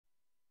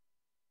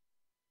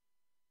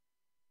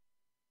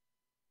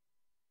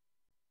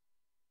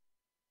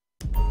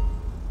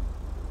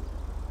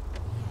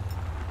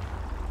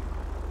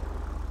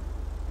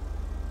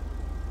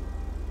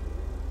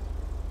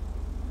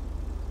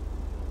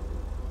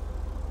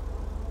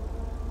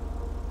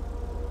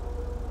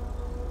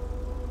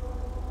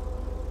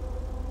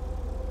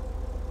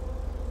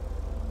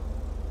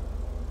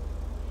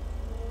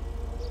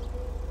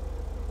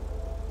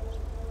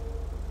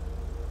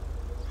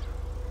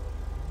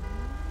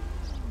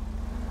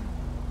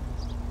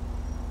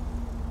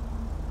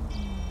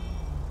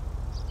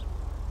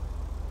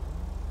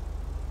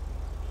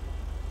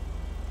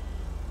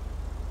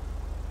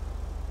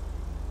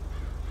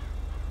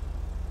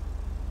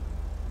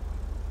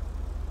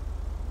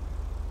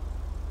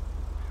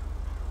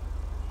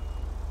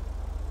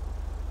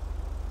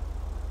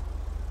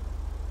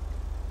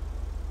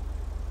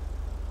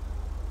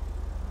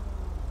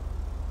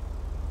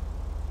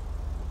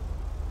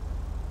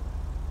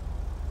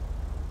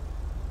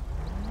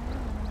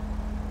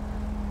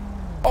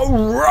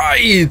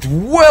Alright,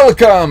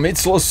 welcome!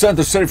 It's Los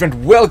Santos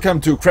and welcome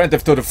to Grand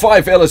Theft Auto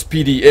 5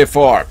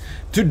 LSPDFR.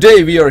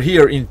 Today we are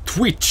here in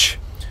Twitch.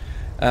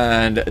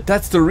 And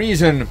that's the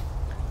reason,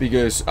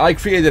 because I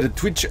created a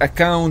Twitch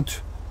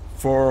account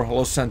for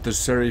Los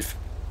Santos Sheriff.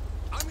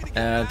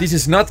 And this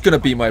is not gonna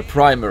be my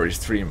primary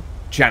stream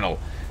channel,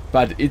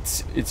 but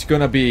it's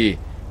gonna be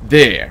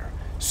there.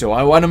 So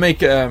I wanna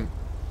make a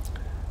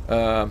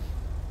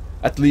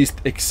at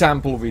least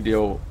example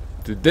video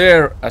to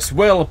there as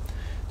well.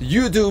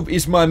 YouTube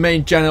is my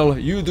main channel.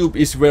 YouTube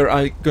is where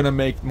I'm gonna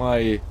make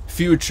my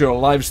future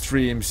live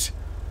streams,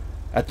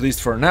 at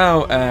least for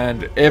now,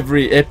 and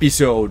every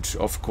episode,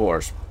 of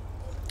course.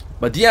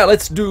 But yeah,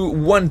 let's do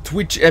one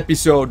Twitch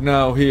episode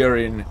now here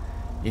in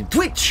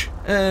Twitch,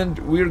 and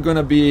we're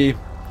gonna be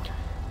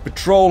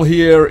patrol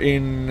here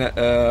in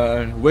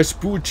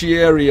Vespucci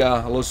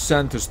Area, Los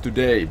Santos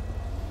today.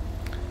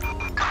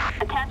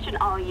 Attention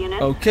all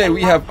units. Okay,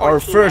 we have our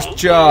first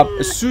job,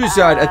 a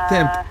suicide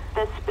attempt.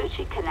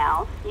 Vespucci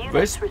Canal.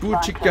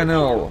 Vespucci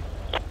Canal.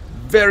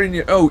 Very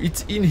near. Oh,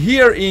 it's in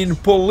here in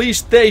police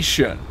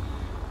station.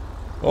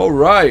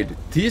 Alright,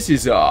 this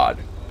is odd.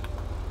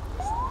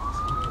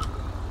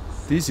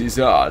 This is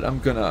odd. I'm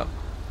gonna...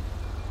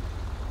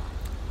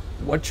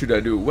 What should I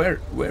do?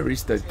 Where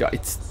is that guy?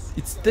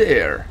 It's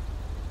there.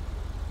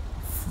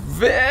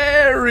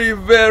 Very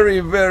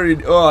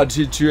odd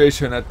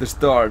situation at the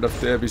start of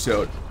the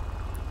episode.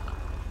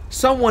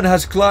 Someone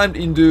has climbed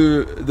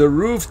into the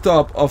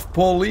rooftop of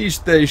police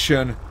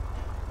station,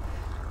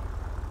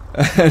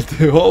 and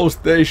the whole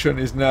station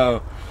is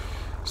now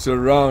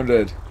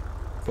surrounded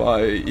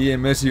by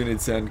EMS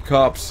units and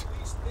cops.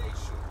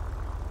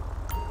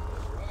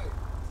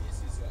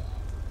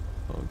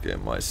 Okay,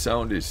 my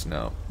sound is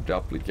now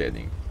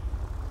duplicating.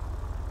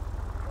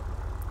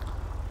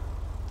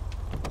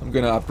 I'm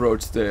gonna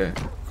approach the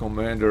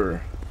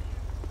commander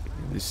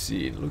in this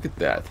scene. Look at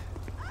that.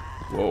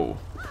 Whoa.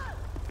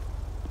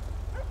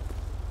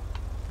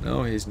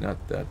 No, he's not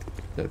that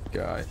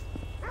guy.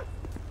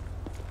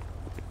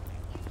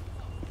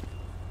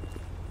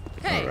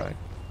 Hey. Alright.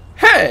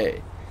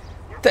 Hey!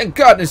 Thank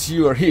goodness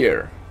you are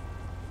here.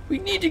 We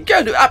need to go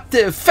up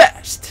there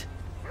fast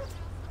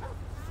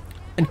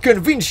and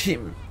convince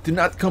him to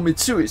not commit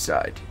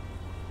suicide.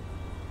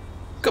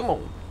 Come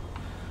on.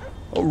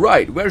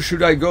 Alright, where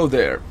should I go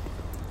there?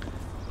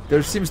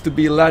 There seems to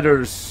be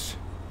ladders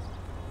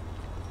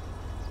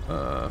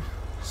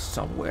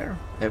somewhere,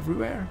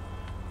 everywhere.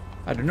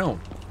 I don't know.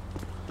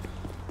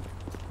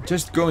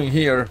 Just going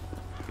here.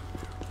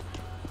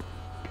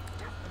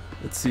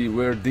 Let's see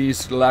where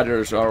these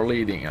ladders are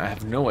leading. I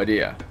have no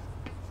idea.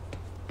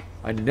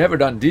 I never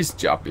done this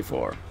job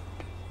before.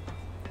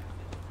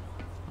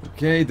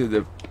 Okay, to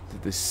the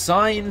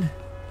sign.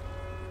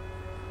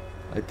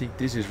 I think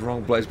this is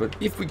wrong place, but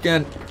if we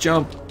can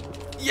jump.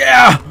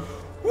 Yeah!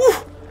 Woo!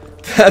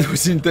 That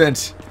was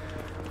intense.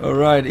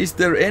 Alright, is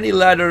there any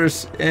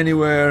ladders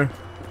anywhere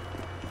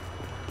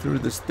through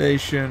the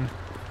station?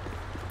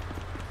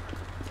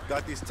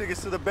 Got these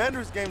tickets to the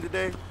Benders game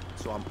today,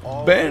 so I'm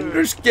all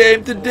Benders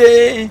game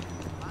today?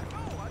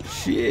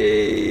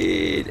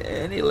 Shit,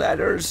 any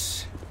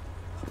ladders?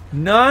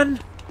 None?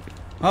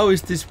 How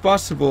is this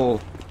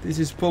possible? This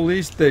is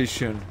police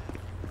station.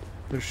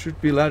 There should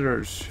be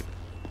ladders.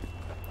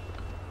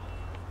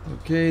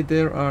 Okay,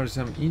 there are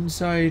some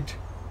inside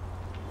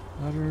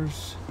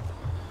ladders.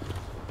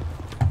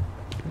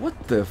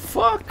 What the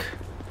fuck?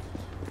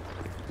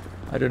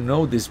 I don't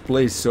know this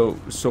place so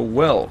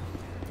well.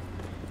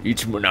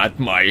 It's not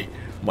my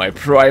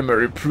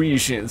primary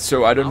precinct,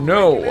 so I don't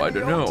know.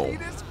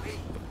 It's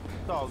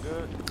all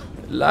good.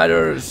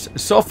 Ladders.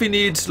 Sophie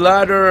needs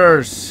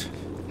ladders.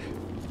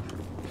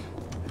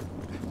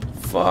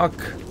 Fuck.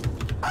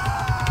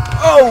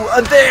 Oh,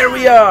 and there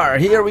we are.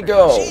 Here we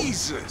go.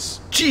 Jesus.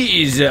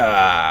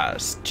 Yeah.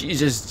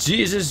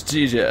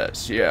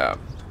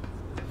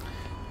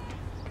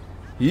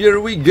 Here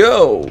we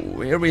go.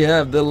 Here we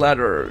have the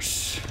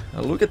ladders.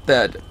 Now look at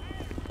that.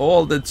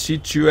 All that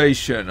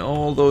situation,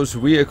 all those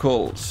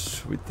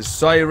vehicles with the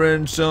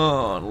sirens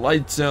on,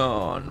 lights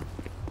on.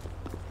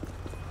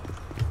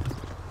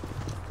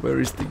 Where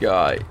is the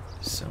guy?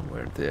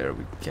 Somewhere there,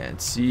 we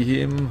can't see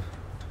him.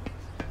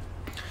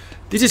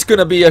 This is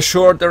gonna be a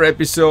shorter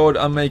episode.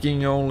 I'm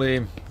making only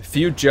a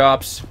few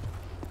jobs,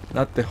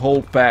 not the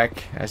whole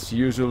pack as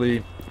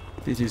usually.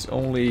 This is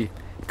only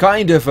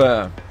kind of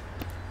a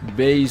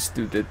base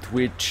to the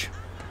Twitch.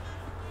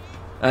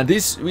 And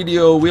this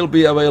video will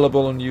be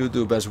available on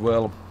YouTube as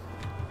well.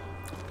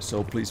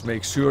 So please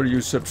make sure you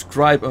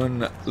subscribe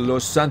on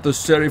Los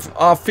Santos Sheriff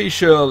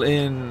Official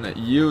in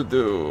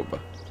YouTube.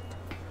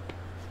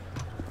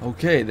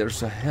 Okay,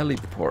 there's a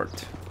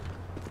heliport.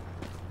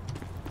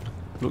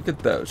 Look at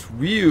those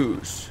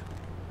views.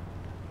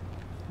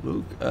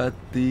 Look at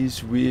these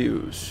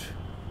views.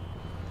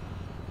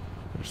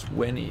 There's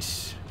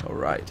Venice.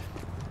 Alright.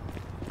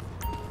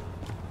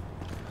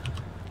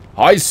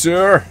 Hi,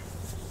 sir.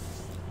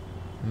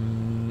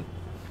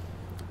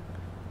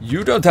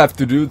 You don't have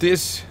to do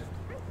this.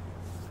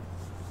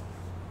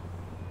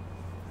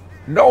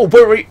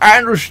 Nobody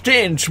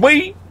understands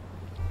me.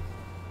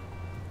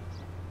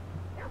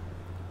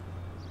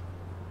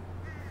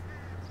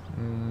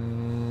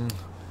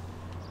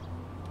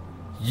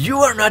 You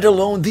are not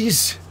alone.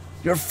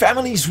 Your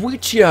family's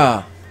with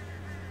ya.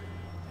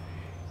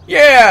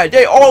 Yeah,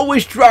 they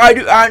always try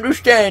to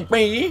understand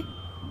me.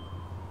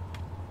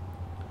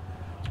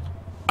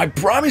 I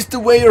promise the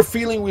way you're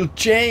feeling will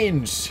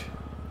change.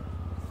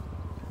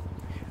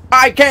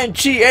 I can't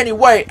see any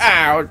way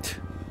out.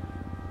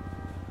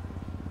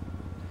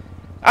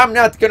 I'm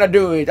not gonna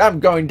do it. I'm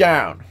going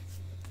down.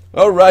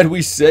 Alright,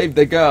 we saved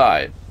the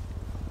guy.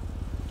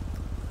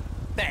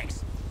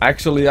 Thanks.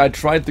 Actually, I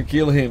tried to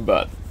kill him,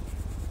 but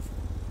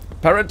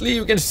apparently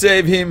you can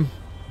save him.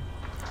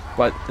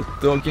 But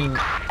talking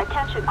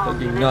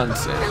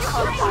nonsense.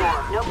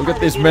 Look at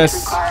this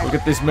mess. Look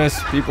at this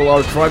mess. People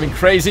are driving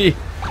crazy.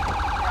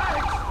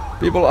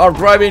 People are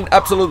driving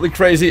absolutely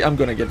crazy. I'm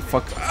gonna get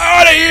fucked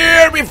out of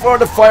here before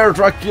the fire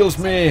truck kills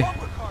me.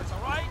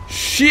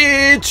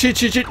 Shit, shit,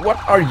 shit, shit. What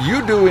are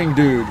you doing,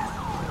 dude?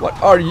 What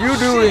are you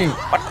doing?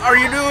 What are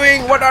you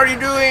doing? What are you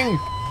doing?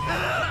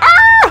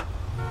 Ah!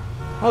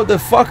 How the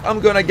fuck I'm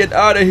gonna get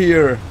out of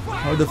here?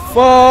 How the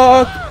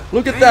fuck?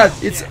 Look at that.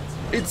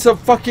 It's a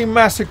fucking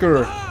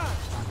massacre.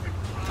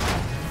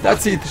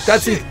 That's it.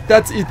 That's it.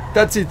 That's it.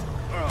 That's it.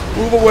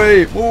 Move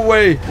away. Move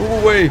away.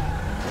 Move away.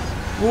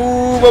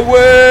 Move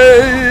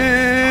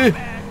away.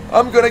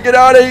 I'm gonna get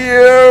out of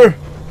here.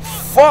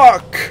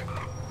 Fuck.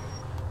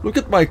 Look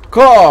at my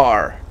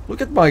car.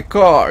 Look at my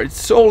car.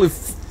 It's totally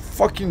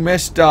fucking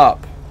messed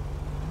up.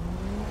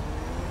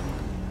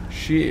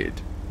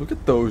 Shit. Look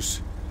at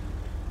those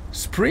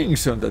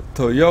springs on the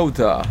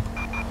Toyota.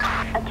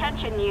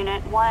 Attention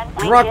Unit 1.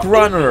 Truck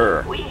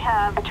runner. We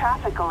have a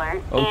traffic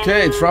alert.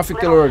 Okay, in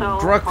traffic Little alert. Seoul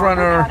Truck for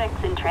runner.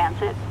 Narcotics in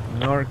transit.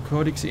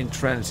 Narcotics in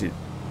transit.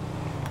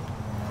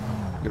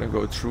 I'm gonna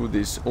go through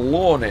this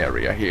lawn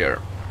area here.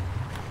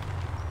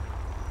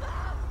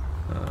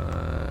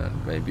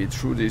 And maybe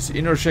through this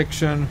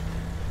intersection.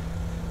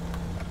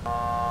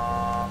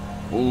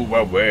 Move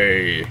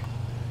away.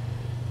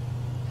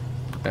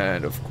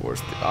 And of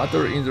course the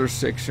other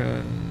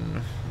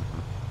intersection.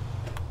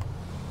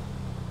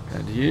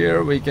 And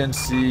here we can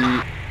see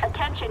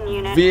Attention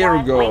Unit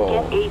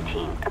Virgo. 1, Lincoln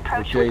 18.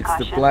 Approach Okay, with it's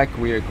the caution. black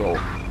vehicle.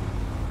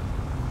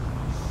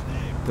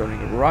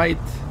 Turning right.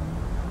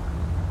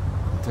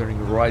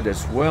 Turning right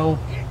as well.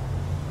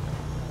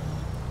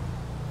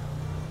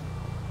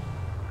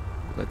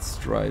 Let's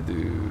try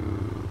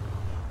to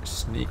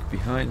sneak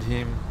behind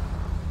him.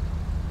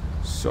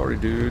 Sorry,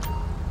 dude.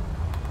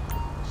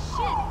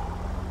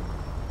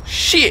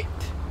 Shit!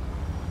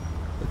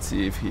 Let's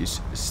see if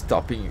he's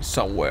stopping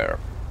somewhere.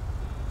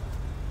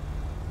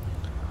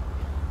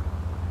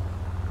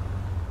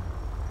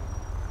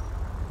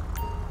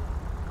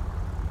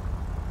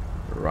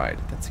 Right,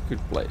 that's a good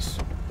place.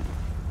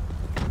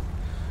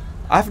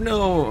 I have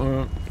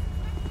no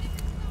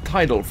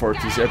title for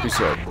this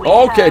episode.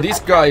 Okay, this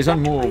guy is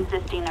on move.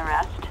 Resisting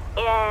arrest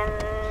in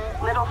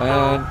Little Seoul.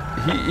 And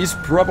he is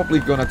probably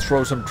gonna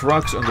throw some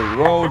drugs on the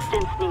road.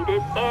 Assistance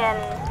needed in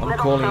I'm Little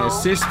calling Seoul.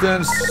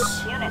 assistance.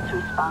 Units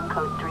respond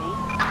code 3.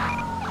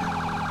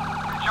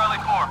 Charlie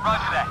 4,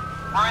 roger that.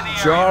 We're in the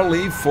area.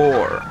 Charlie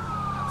 4.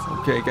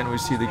 Okay, can we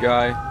see the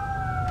guy?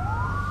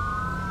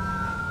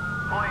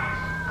 Please,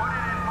 put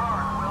it in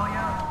park, will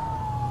ya?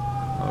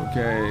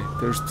 Okay,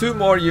 there's 2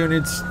 more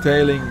units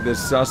tailing the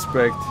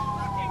suspect. Police,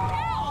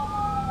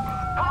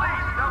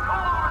 they'll pull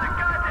over the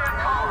goddamn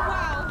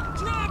car.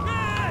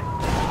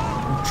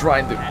 I'm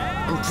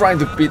trying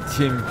to beat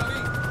him.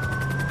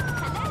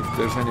 If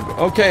there's any.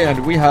 Okay,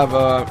 and we have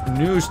a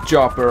news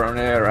chopper on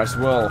air as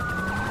well.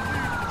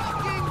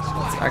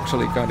 It's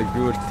actually kind of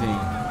good thing.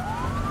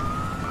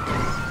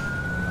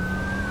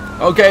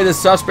 Okay, the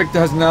suspect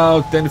has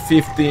now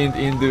 10-15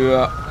 into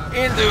a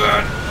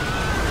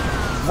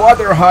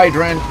water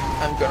hydrant.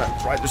 I'm gonna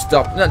try to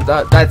stop. No,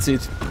 that's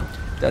it.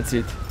 That's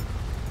it.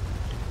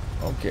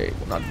 Okay,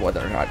 well, not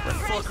water hydrant.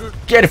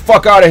 Get the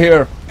fuck out of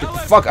here! Get the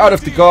fuck out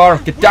of the car!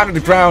 Get down on the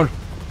ground!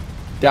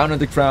 Down on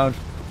the ground.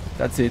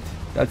 That's it.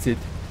 That's it.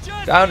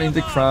 Down in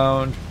the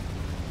ground.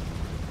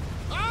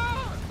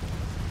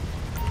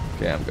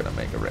 Okay, I'm gonna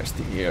make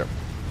arresting here.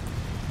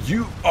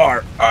 You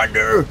are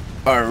under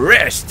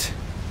arrest!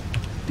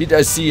 Did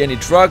I see any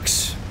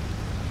drugs?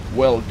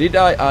 Well, did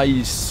I? I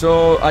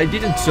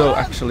didn't saw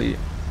actually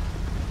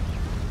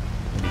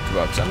any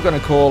drugs. I'm gonna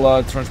call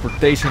a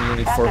transportation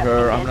unit for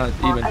her. I'm not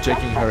even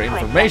checking her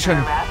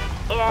information.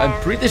 I'm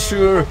pretty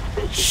sure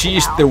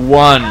she's the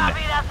one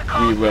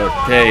we were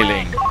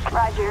tailing.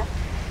 Roger.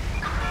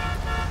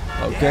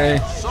 Okay.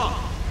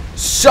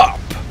 Sup!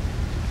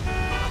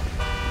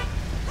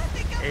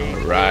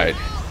 Alright.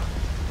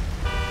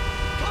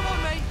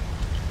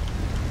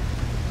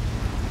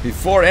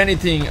 Before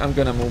anything, I'm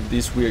gonna move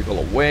this vehicle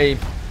away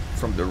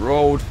from the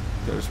road.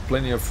 There's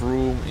plenty of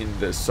room in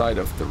the side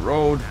of the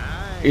road.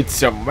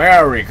 It's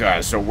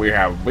America, so we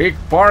have big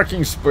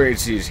parking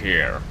spaces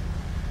here.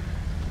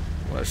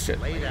 Well, shit.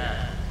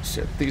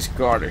 Set this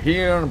car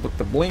here and put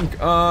the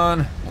blink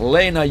on.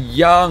 Lena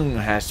Young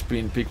has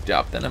been picked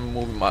up. Then I'm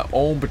moving my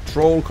own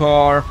patrol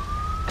car.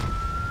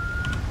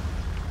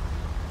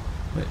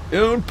 My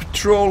own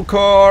patrol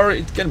car.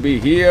 It can be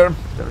here.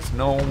 There's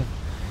no.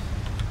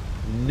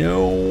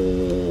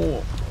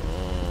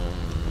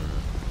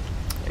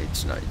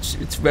 It's not.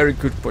 It's very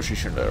good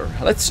position there.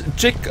 Let's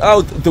check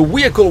out the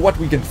vehicle. What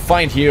we can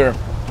find here.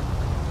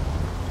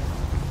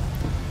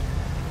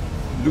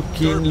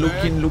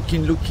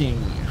 Looking.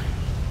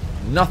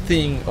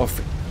 Nothing of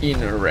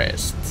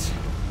interest.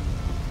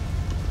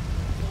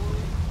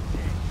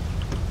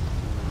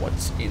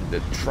 What's in the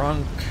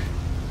trunk?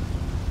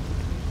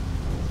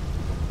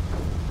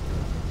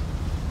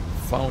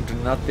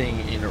 Found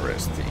nothing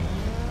interesting.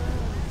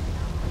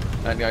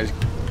 And I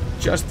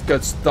just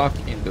got stuck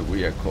in the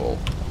vehicle.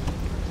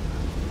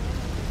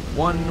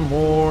 One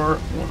more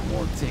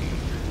thing.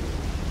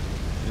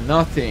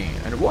 Nothing.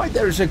 And why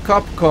there's a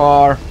cop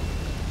car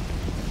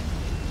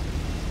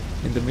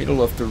in the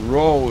middle of the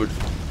road?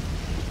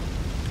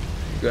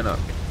 I'm gonna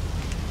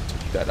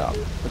check that up.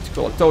 Let's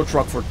call a tow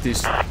truck for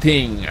this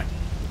thing.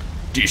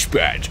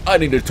 Dispatch, I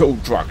need a tow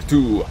truck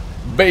to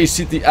Bay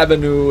City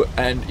Avenue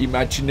and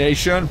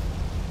Imagination.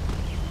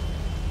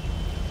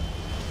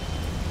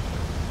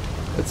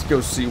 Let's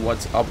go see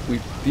what's up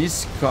with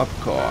this cop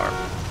car.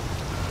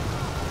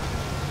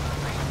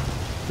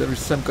 There is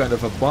some kind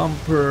of a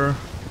bumper.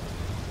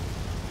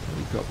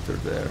 Helicopter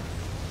there.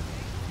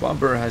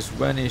 Bumper has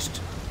vanished.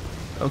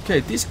 Okay,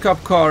 this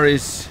cop car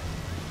is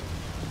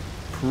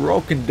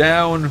broken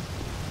down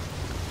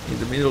in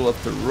the middle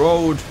of the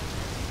road.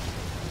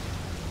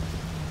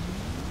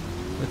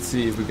 Let's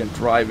see if we can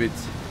drive it.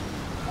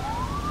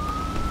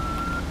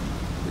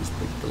 Please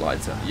put the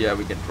lights on. Yeah,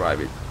 we can drive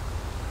it.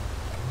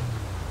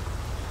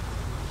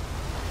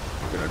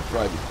 We're gonna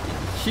drive it in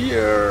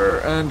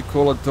here and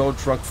call a tow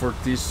truck for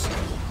this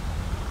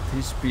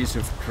piece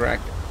of crack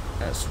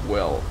as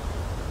well.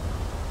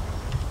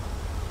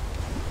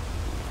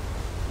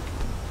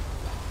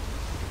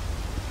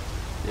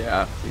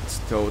 Yeah, it's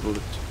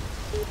totaled.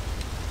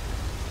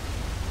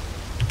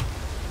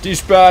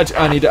 Dispatch,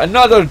 I need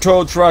another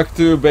tow truck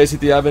to Bay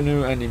City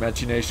Avenue and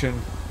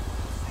Imagination.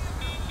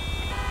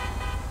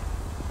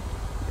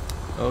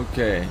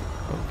 Okay.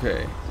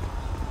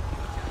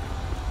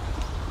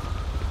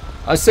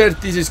 I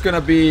said this is gonna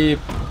be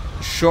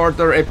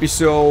shorter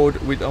episode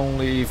with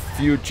only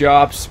few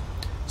jobs.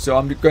 So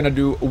I'm gonna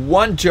do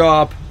one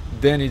job,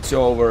 then it's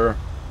over.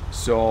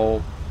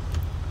 So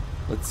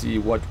let's see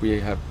what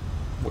we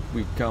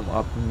come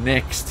up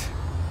next.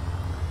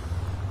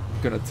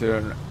 I'm gonna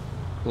turn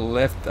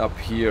left up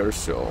here,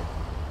 so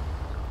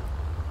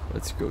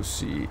let's go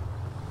see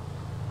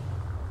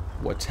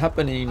what's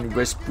happening in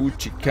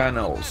Vespucci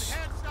canals.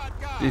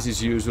 This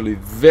is usually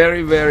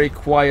very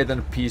quiet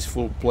and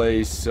peaceful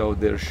place, so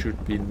there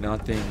should be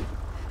nothing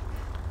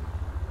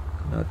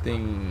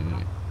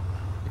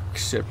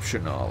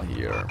exceptional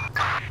here.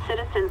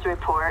 Citizens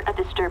report a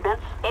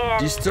disturbance in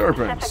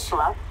Pacific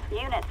Bluff.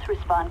 Units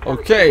respond.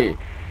 Okay,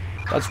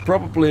 that's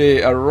probably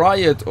a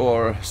riot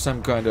or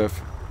some kind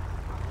of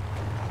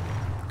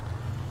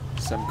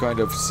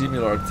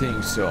similar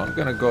thing. So I'm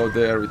gonna go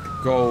there with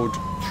code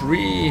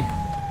 3.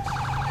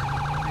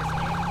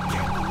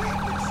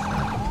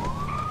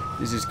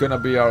 This is gonna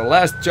be our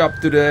last job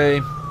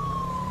today.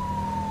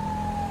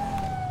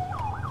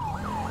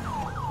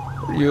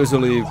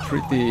 Usually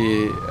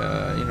pretty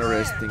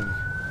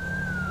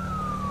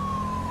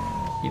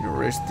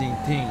interesting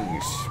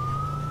things.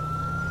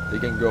 They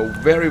can go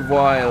very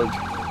wild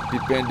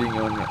depending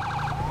on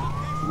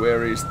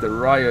where is the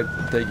riot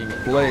taking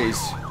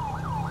place.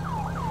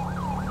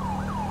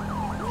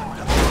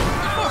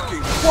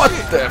 What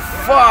the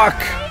fuck?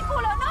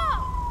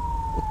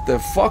 What the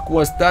fuck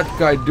was that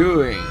guy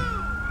doing?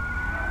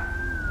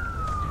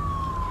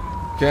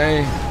 Okay,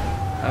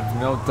 I have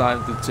no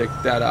time to check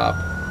that up.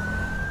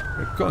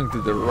 We're going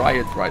to the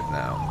riot right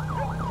now.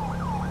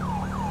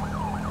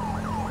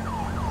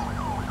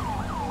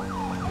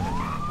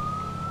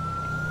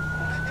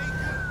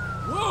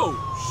 Whoa,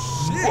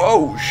 shit!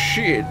 Whoa,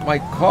 shit! My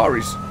car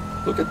is...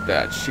 Look at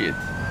that shit.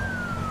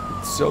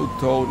 It's so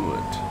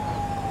totaled.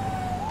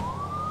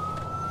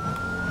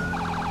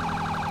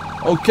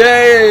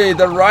 Okay,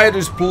 the riot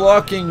is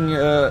blocking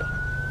a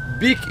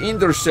big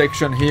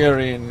intersection here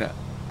in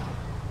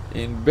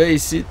Bay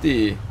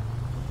City,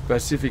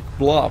 Pacific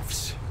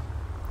Bluffs.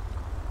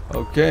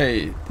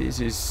 Okay, this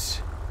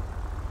is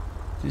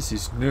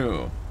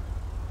new.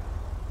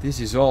 This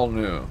is all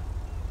new.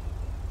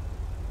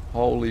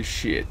 Holy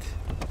shit.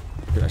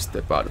 I'm gonna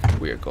step out of the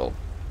vehicle.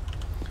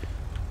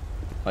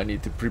 I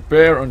need to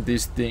prepare on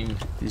this thing.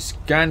 This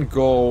can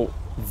go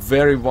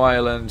very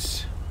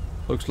violent.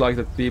 Looks like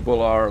that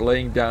people are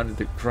laying down in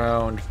the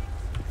ground.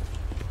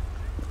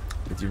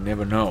 But you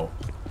never know.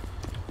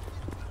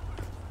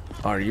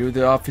 Are you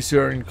the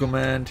officer in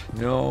command?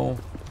 No.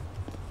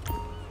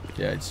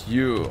 Yeah, it's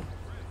you.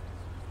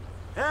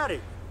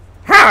 Howdy.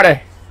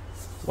 Howdy!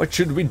 What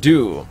should we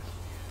do?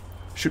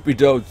 Should we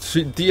do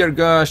tear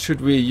gas?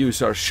 Should we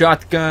use our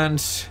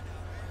shotguns?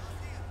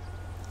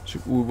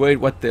 Should we wait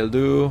what they'll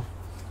do?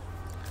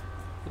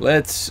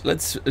 Let's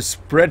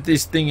spread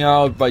this thing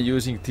out by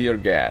using tear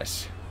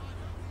gas.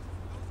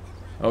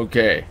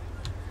 Okay.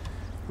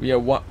 We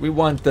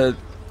want the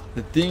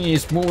thing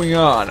is moving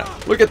on.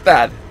 Look at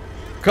that.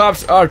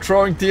 Cops are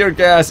throwing tear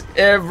gas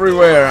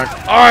everywhere, and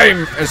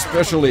I'm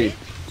especially.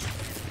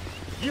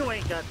 You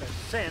ain't got the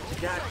sense,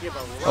 God give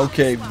a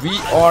Okay, we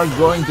are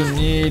going to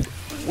need.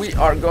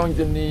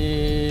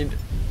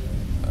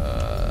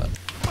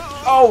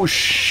 Oh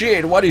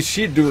shit! What is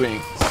she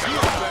doing?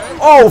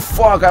 Oh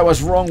fuck! I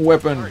was wrong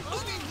weapon.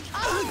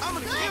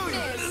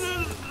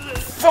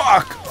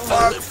 Fuck!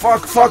 Fuck!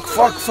 Fuck! Fuck!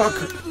 Fuck! Fuck!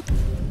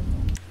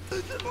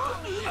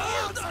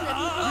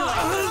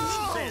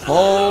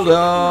 Hold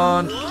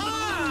on.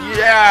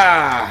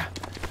 Yeah.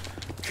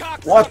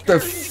 What the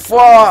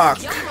fuck?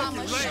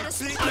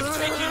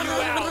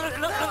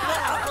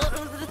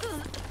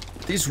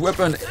 This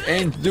weapon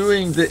ain't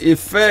doing the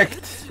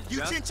effect.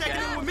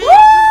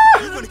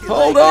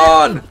 Hold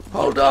on!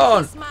 Hold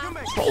on!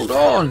 Hold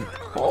on!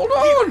 Hold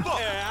on!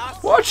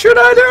 What should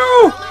I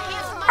do?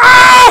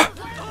 Ah!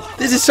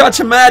 This is such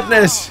a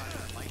madness.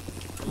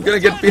 I'm gonna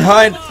get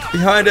behind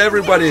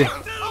everybody.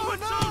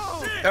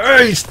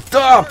 Hey,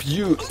 stop,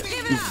 you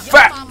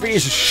fat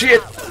piece of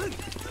shit!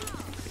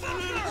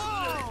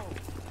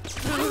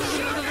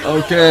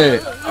 Okay.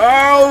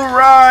 All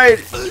right.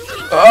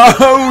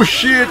 Oh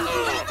shit!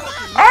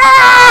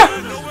 Ah!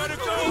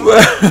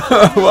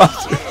 What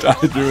should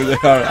I do? They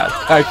are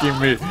attacking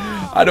me.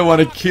 I don't want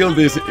to kill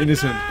these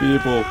innocent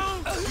people.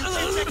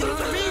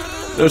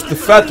 There's the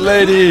fat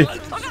lady.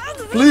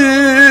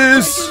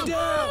 Please.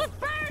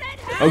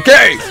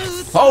 Okay.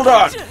 Hold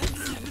on.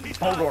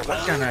 Hold on.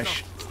 What can I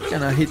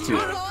hit you?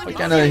 What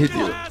can I hit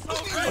you?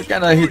 What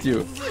can I hit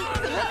you?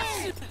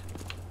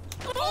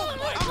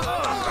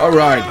 All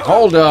right.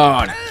 Hold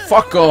on.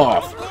 Fuck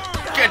off.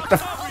 Get the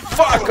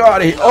fuck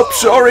out of here. Oh,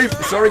 sorry.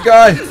 Sorry,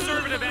 guy.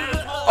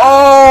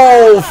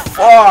 Oh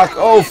fuck!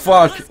 Oh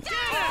fuck!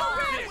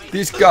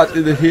 This guy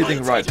did the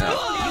hitting right now.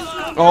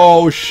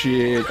 Oh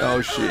shit!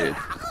 Oh shit!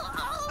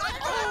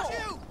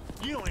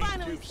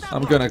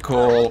 I'm gonna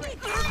call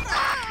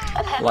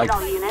like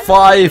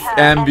 5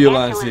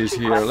 ambulances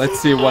here. Let's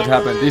see what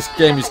happened. This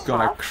game is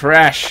gonna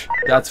crash.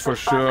 That's for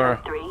sure.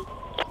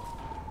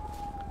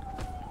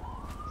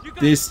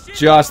 This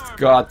just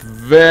got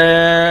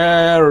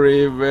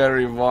very,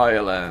 very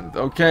violent.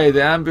 Okay,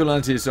 the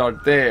ambulances are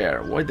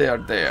there. Why they are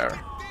there?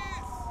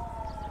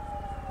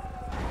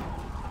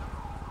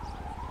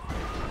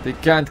 They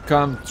can't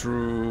come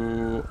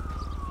through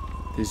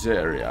this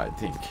area, I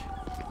think.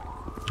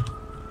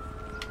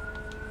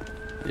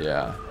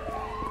 Yeah.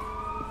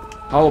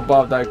 How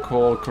about I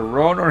call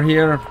coroner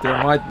here?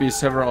 There might be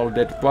several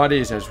dead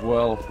bodies as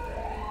well.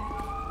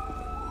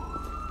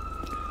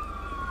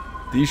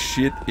 This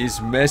shit is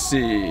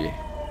messy.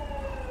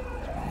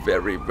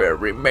 Very,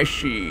 very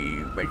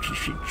messy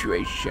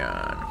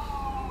situation.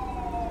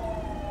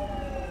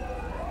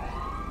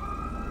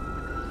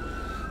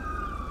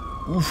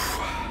 Oof.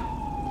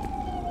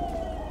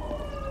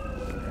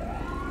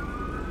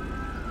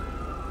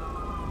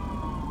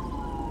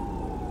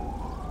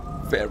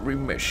 Very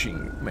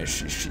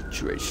messy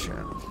situation.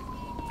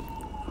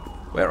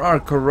 Where are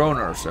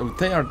coroners? Oh,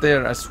 they are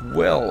there as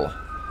well.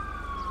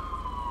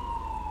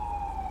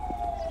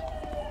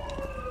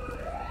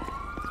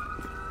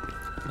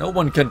 No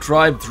one can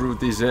drive through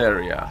this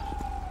area.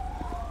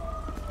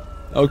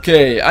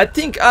 Okay, I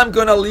think I'm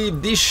gonna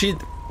leave this shit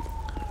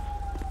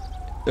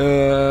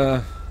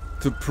to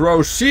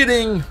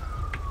proceeding.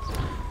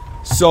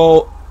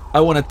 So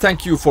I wanna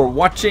thank you for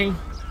watching.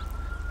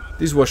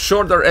 This was a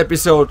shorter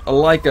episode.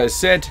 Like I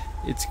said,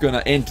 it's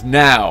gonna end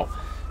now.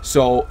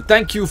 So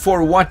thank you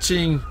for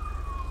watching.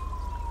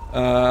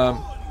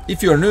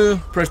 If you're new,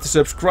 press the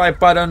subscribe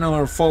button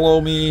or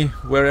follow me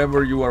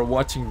wherever you are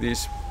watching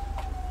this.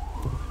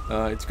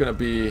 It's gonna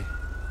be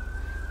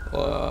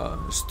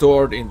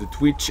stored in the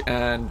Twitch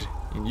and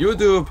in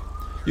YouTube.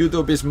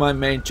 YouTube is my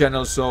main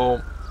channel,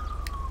 so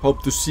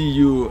hope to see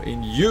you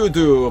in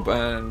YouTube,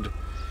 and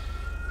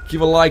give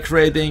a like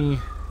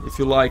rating if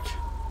you like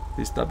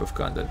this type of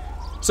content.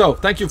 So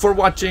thank you for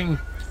watching.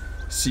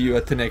 See you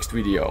at the next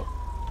video.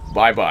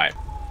 Bye bye.